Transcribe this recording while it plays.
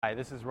Hi,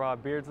 this is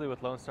Rob Beardsley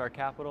with Lone Star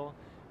Capital,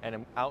 and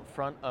I'm out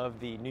front of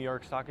the New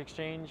York Stock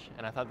Exchange,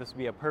 and I thought this would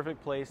be a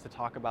perfect place to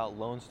talk about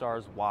Lone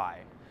Star's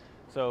why.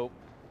 So,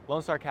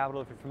 Lone Star Capital,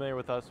 if you're familiar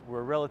with us, we're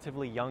a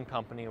relatively young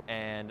company,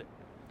 and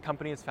the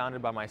company is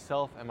founded by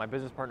myself and my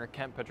business partner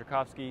Kent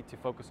Petrokovsky to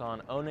focus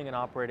on owning and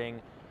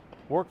operating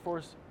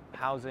workforce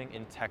housing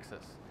in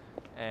Texas.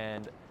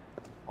 And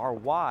our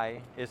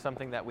why is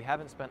something that we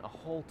haven't spent a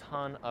whole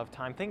ton of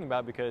time thinking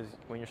about, because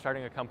when you're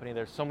starting a company,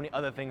 there's so many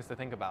other things to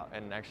think about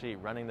and actually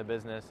running the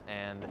business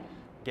and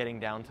getting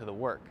down to the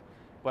work.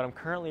 But I'm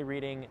currently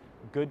reading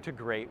Good to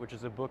Great, which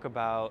is a book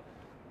about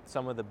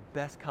some of the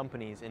best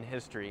companies in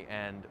history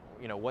and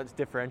what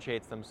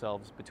differentiates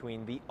themselves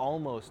between the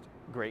almost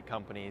great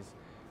companies.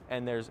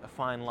 And there's a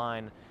fine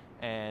line,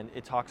 and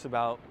it talks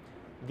about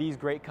these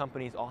great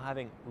companies all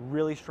having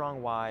really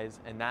strong whys,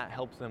 and that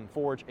helps them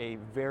forge a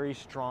very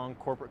strong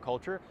corporate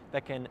culture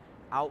that can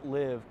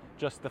outlive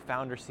just the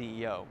founder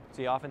CEO.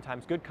 See,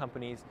 oftentimes good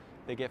companies,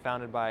 they get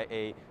founded by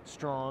a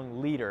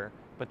strong leader,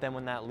 but then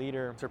when that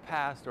leader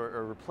surpassed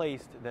or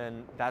replaced,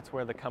 then that's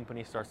where the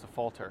company starts to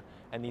falter.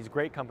 And these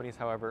great companies,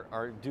 however,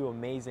 do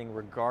amazing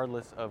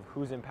regardless of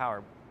who's in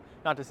power.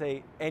 Not to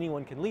say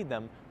anyone can lead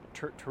them.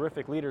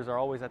 Terrific leaders are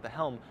always at the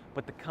helm,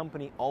 but the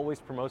company always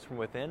promotes from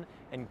within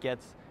and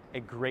gets a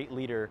great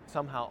leader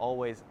somehow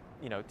always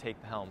take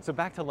the helm. So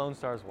back to Lone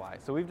Star's why.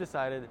 So we've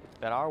decided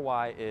that our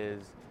why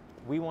is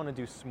we want to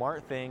do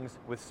smart things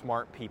with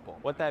smart people.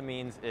 What that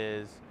means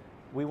is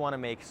we want to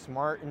make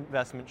smart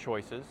investment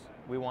choices.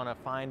 We want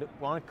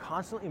to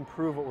constantly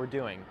improve what we're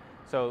doing.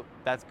 So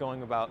that's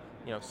going about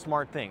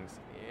smart things,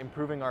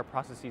 improving our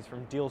processes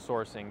from deal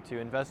sourcing to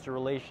investor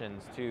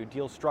relations to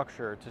deal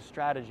structure to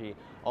strategy,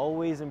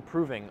 always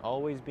improving,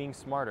 always being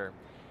smarter.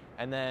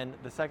 And then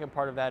the second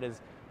part of that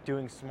is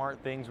doing smart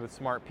things with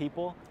smart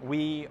people.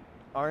 We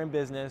are in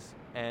business,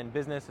 and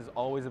business is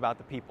always about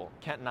the people.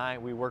 Kent and I,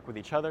 we work with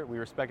each other, we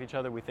respect each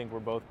other, we think we're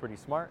both pretty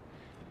smart,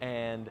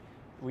 and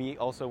we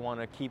also want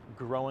to keep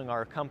growing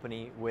our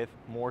company with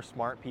more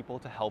smart people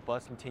to help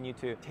us continue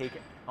to take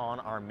on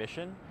our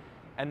mission.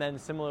 And then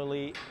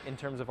similarly, in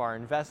terms of our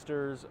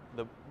investors,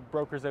 the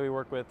brokers that we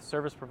work with,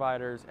 service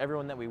providers,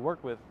 everyone that we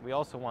work with, we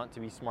also want to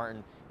be smart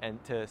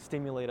and to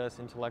stimulate us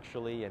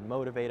intellectually and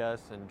motivate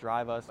us and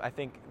drive us. I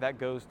think that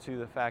goes to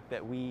the fact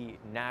that we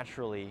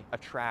naturally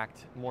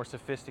attract more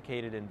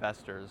sophisticated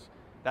investors.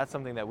 That's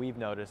something that we've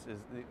noticed is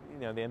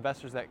the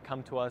investors that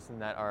come to us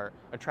and that are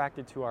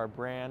attracted to our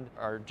brand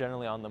are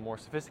generally on the more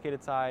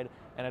sophisticated side.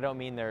 And I don't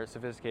mean they're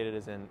sophisticated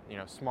as in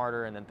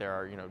smarter and that there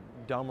are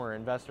dumber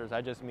investors.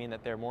 I just mean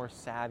that they're more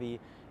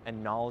savvy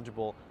and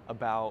knowledgeable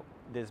about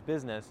this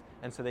business,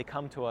 and so they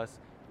come to us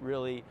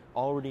really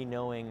already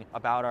knowing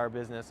about our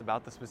business,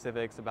 about the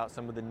specifics, about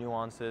some of the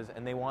nuances,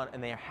 and they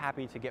are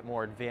happy to get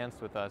more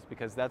advanced with us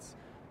because that's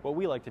what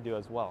we like to do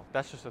as well.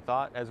 That's just a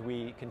thought as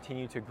we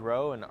continue to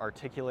grow and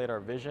articulate our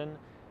vision.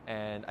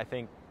 And I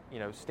think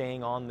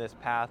staying on this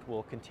path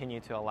will continue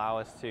to allow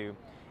us to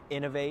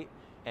innovate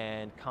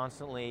and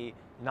constantly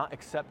not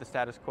accept the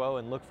status quo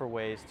and look for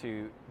ways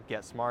to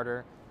get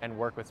smarter and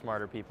work with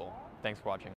smarter people. Thanks for watching.